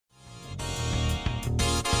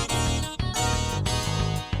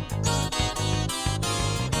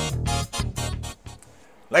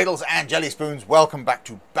Ladles and jelly spoons, welcome back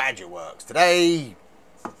to Badgerworks. Today,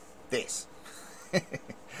 this.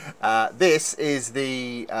 This is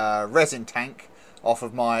the resin tank off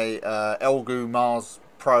of my Elegoo Mars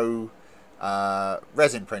Pro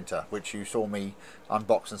resin printer, which you saw me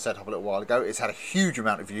unbox and set up a little while ago. It's had a huge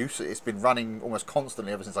amount of use. It's been running almost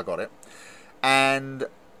constantly ever since I got it. And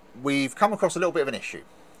we've come across a little bit of an issue,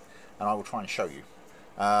 and I will try and show you.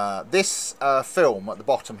 This film at the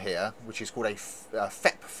bottom here, which is called a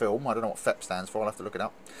FEP film, I don't know what FEP stands for, I'll have to look it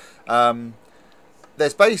up.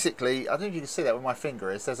 There's basically, I don't know if you can see that where my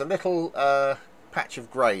finger is, there's a little patch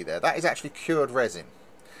of grey there. That is actually cured resin.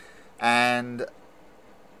 And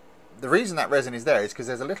the reason that resin is there is because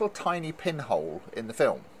there's a little tiny pinhole in the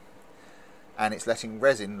film. And it's letting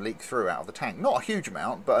resin leak through out of the tank. Not a huge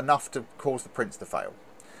amount, but enough to cause the prints to fail.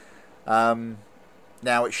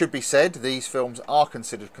 Now, it should be said, these films are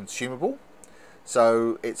considered consumable,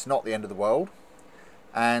 so it's not the end of the world.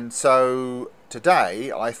 And so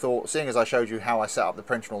today, I thought, seeing as I showed you how I set up the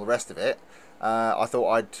printer and all the rest of it, I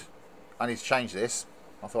thought I need to change this.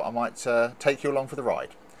 I thought I might take you along for the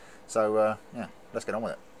ride. So, yeah, let's get on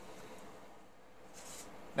with it.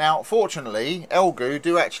 Now, fortunately, Elegoo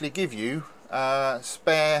do actually give you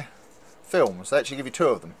spare films. They actually give you 2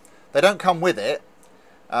 of them. They don't come with it.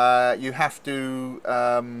 You have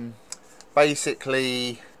to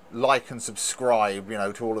basically like and subscribe, you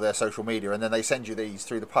know, to all of their social media, and then they send you these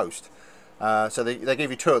through the post. So they give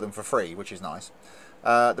you 2 of them for free, which is nice.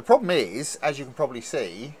 The problem is, as you can probably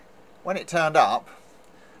see, when it turned up,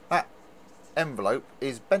 that envelope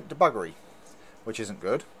is bent to buggery, which isn't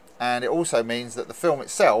good. And it also means that the film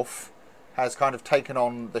itself has kind of taken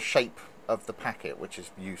on the shape of the packet, which is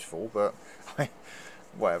useful, but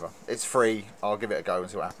whatever, it's free. I'll give it a go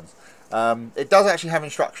and see what happens. It does actually have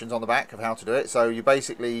instructions on the back of how to do it. So you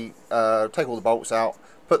basically take all the bolts out,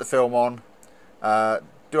 put the film on,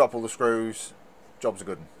 do up all the screws, job's a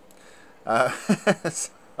good one.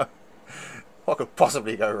 So, what could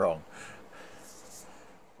possibly go wrong?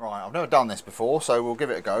 Right, I've never done this before, so we'll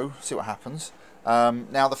give it a go, see what happens.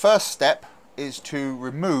 Now the first step is to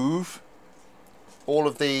remove all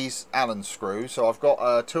of these Allen screws. So I've got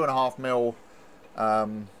a 2.5mm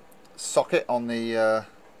socket on the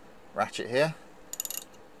ratchet here,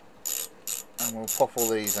 and we'll pop all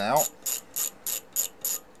these out.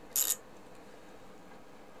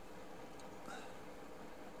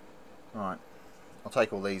 Right, I'll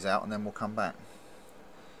take all these out and then we'll come back.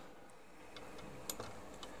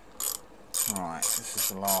 Right, this is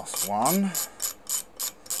the last one.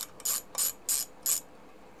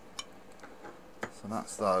 So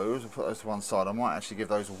that's those. We'll put those to one side. I might actually give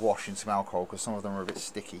those a wash in some alcohol because some of them are a bit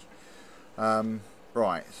sticky.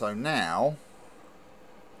 Right, so now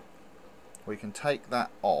we can take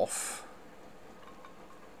that off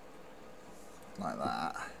like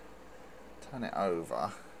that. Turn it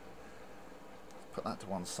over. Put that to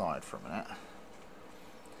one side for a minute.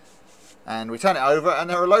 And we turn it over and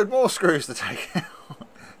there are a load more screws to take out.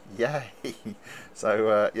 Yay!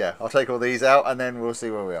 So yeah, I'll take all these out and then we'll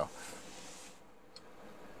see where we are.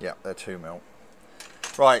 Yeah, they're 2mm.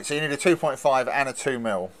 Right, so you need a 2.5 and a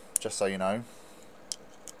 2mm, just so you know.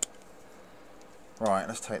 Right,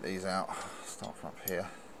 let's take these out. Start from up here.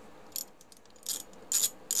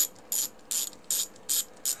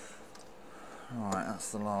 Right,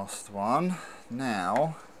 that's the last one.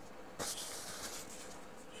 Now,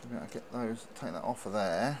 should be able to get those, take that off of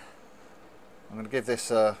there. I'm going to give this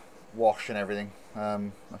a wash and everything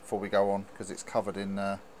before we go on, because it's covered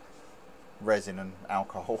in resin and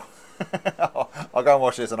alcohol. I'll go and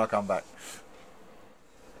wash this and I'll come back.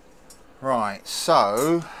 Right,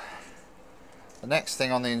 so the next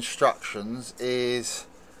thing on the instructions is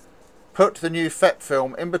put the new FEP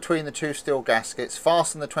film in between the 2 steel gaskets,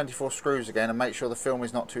 fasten the 24 screws again and make sure the film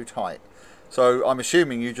is not too tight. So I'm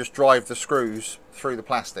assuming you just drive the screws through the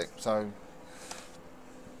plastic, so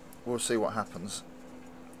we'll see what happens.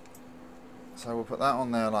 So we'll put that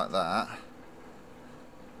on there like that.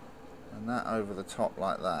 And that over the top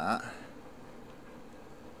like that,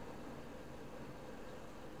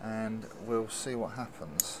 and we'll see what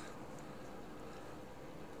happens.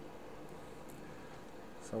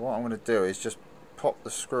 So what I'm going to do is just pop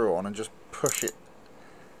the screw on and just push it.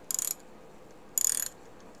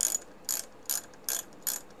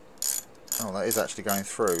 Oh, that is actually going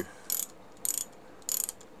through.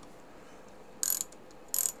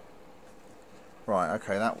 Right,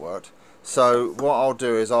 okay, that worked. So what I'll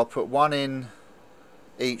do is I'll put one in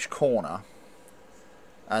each corner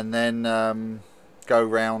and then go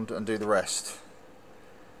round and do the rest,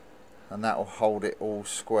 and that will hold it all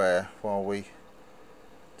square while we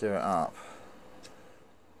do it up.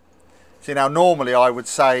 See, now normally I would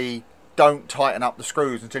say don't tighten up the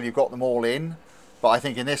screws until you've got them all in, but I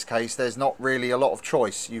think in this case there's not really a lot of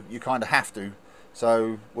choice. You kind of have to.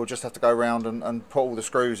 So we'll just have to go around and put all the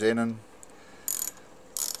screws in and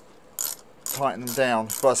tighten them down.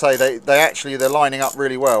 But I say they're lining up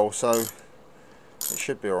really well, so it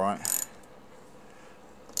should be alright.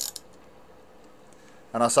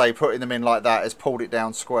 And I say putting them in like that has pulled it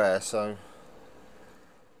down square. So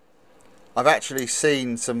I've actually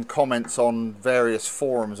seen some comments on various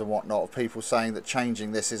forums and whatnot of people saying that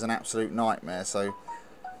changing this is an absolute nightmare. So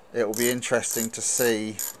it will be interesting to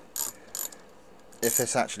see if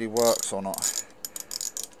this actually works or not,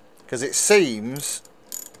 because it seems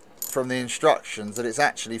from the instructions that it's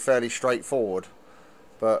actually fairly straightforward,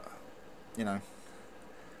 but you know,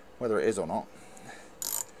 whether it is or not.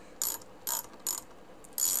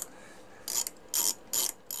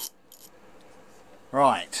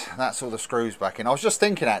 Right, that's all the screws back in. I was just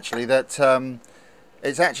thinking actually that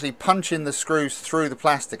it's actually punching the screws through the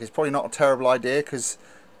plastic is probably not a terrible idea, because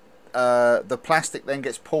the plastic then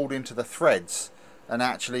gets pulled into the threads and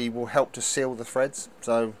actually will help to seal the threads,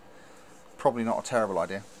 so probably not a terrible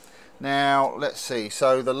idea. Now let's see,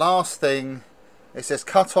 so the last thing, it says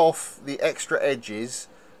cut off the extra edges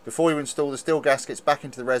before you install the steel gaskets back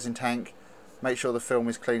into the resin tank. Make sure the film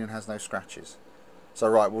is clean and has no scratches. So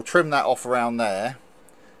right, we'll trim that off around there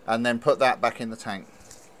and then put that back in the tank.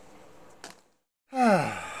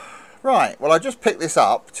 Right, well I just picked this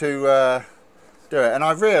up to do it, and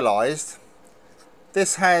I've realised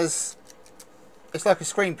this has, it's like a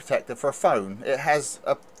screen protector for a phone. It has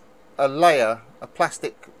a layer, a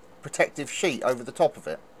plastic protective sheet over the top of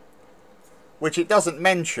it, which it doesn't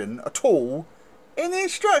mention at all in the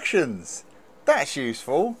instructions. That's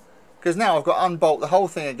useful, because now I've got to unbolt the whole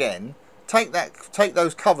thing again, take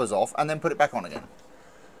those covers off and then put it back on again.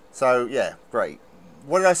 So yeah, great.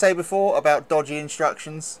 What did I say before about dodgy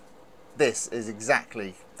instructions? This is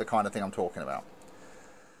exactly the kind of thing I'm talking about.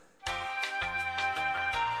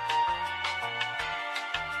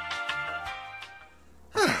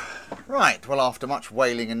 Right, well after much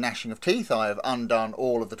wailing and gnashing of teeth, I have undone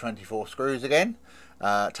all of the 24 screws again,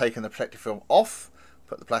 taken the protective film off,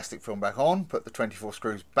 put the plastic film back on, put the 24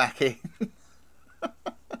 screws back in,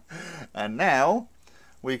 and now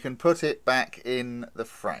we can put it back in the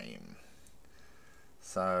frame.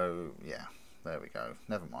 So yeah, there we go,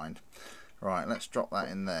 never mind. Right, let's drop that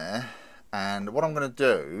in there, and what I'm going to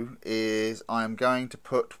do is I'm going to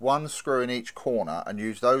put one screw in each corner and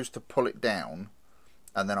use those to pull it down,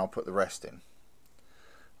 and then I'll put the rest in.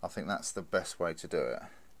 I think that's the best way to do it.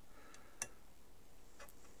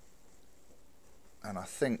 And I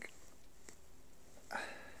think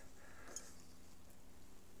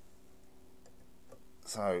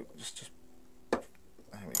so, just there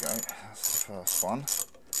we go, that's the first one.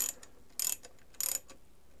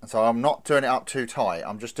 And so I'm not doing it up too tight,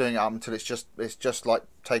 I'm just doing it up until it's just like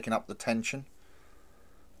taking up the tension.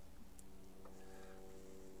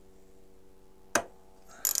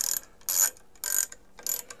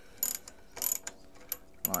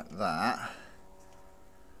 Like that.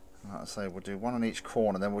 Like I say, we'll do one on each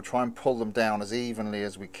corner, then we'll try and pull them down as evenly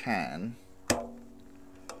as we can.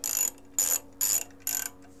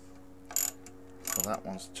 So that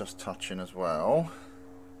one's just touching as well.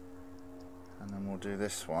 And then we'll do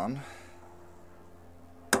this one.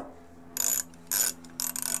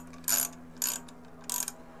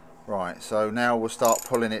 Right, so now we'll start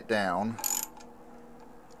pulling it down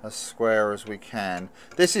as square as we can.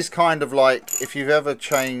 This is kind of like if you've ever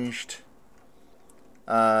changed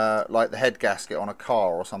like the head gasket on a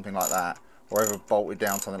car or something like that, or ever bolted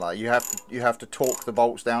down something like that. You have to torque the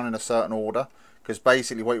bolts down in a certain order, because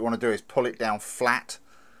basically what you want to do is pull it down flat.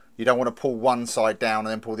 You don't want to pull one side down and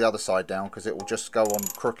then pull the other side down, because it will just go on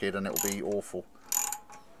crooked and it will be awful.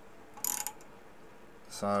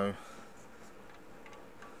 So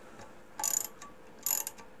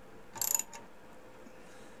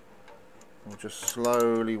we'll just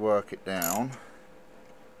slowly work it down.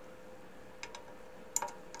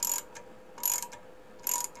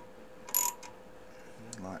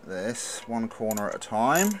 Like this, one corner at a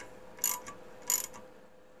time.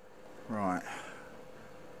 Right.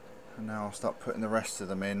 And now I'll start putting the rest of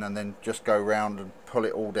them in, and then just go round and pull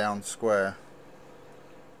it all down square.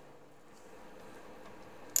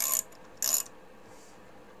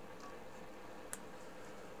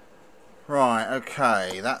 Right,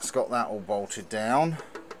 okay, that's got that all bolted down.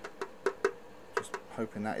 Just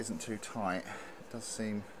hoping that isn't too tight. It does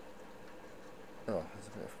seem... oh, there's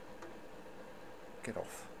a bit of... get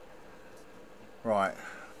off. Right.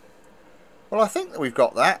 Well, I think that we've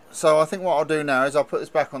got that. So I think what I'll do now is I'll put this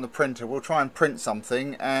back on the printer. We'll try and print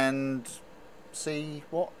something and see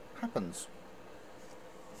what happens.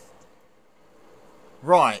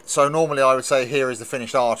 Right, so normally I would say here is the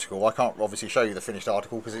finished article. I can't obviously show you the finished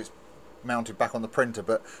article because it's mounted back on the printer,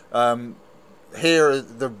 but here are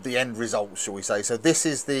the end results, shall we say. So this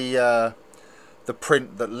is the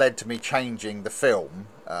print that led to me changing the film,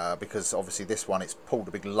 because obviously this one, it's pulled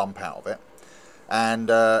a big lump out of it. And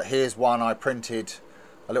here's one I printed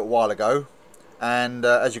a little while ago, and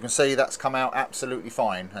as you can see, that's come out absolutely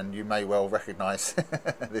fine, and you may well recognise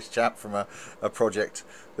this chap from a project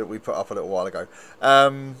that we put up a little while ago.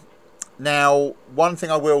 Now, one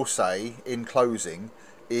thing I will say in closing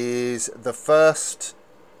is the first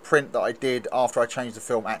print that I did after I changed the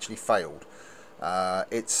film actually failed.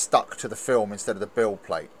 It stuck to the film instead of the build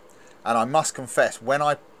plate, and I must confess, when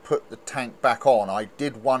I put the tank back on, I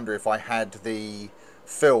did wonder if I had the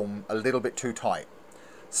film a little bit too tight.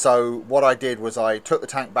 So what I did was I took the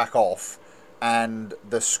tank back off, and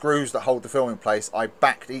the screws that hold the film in place, I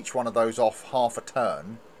backed each one of those off half a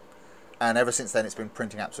turn, and ever since then it's been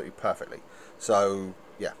printing absolutely perfectly. So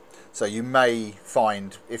yeah, so you may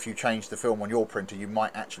find if you change the film on your printer, you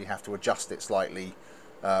might actually have to adjust it slightly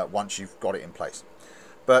once you've got it in place.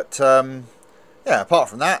 But yeah, apart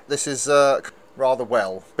from that, this is rather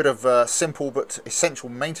well. Bit of simple but essential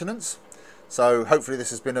maintenance. So hopefully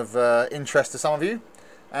this has been of interest to some of you,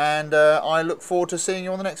 and I look forward to seeing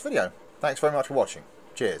you on the next video. Thanks very much for watching.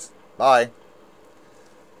 Cheers. Bye.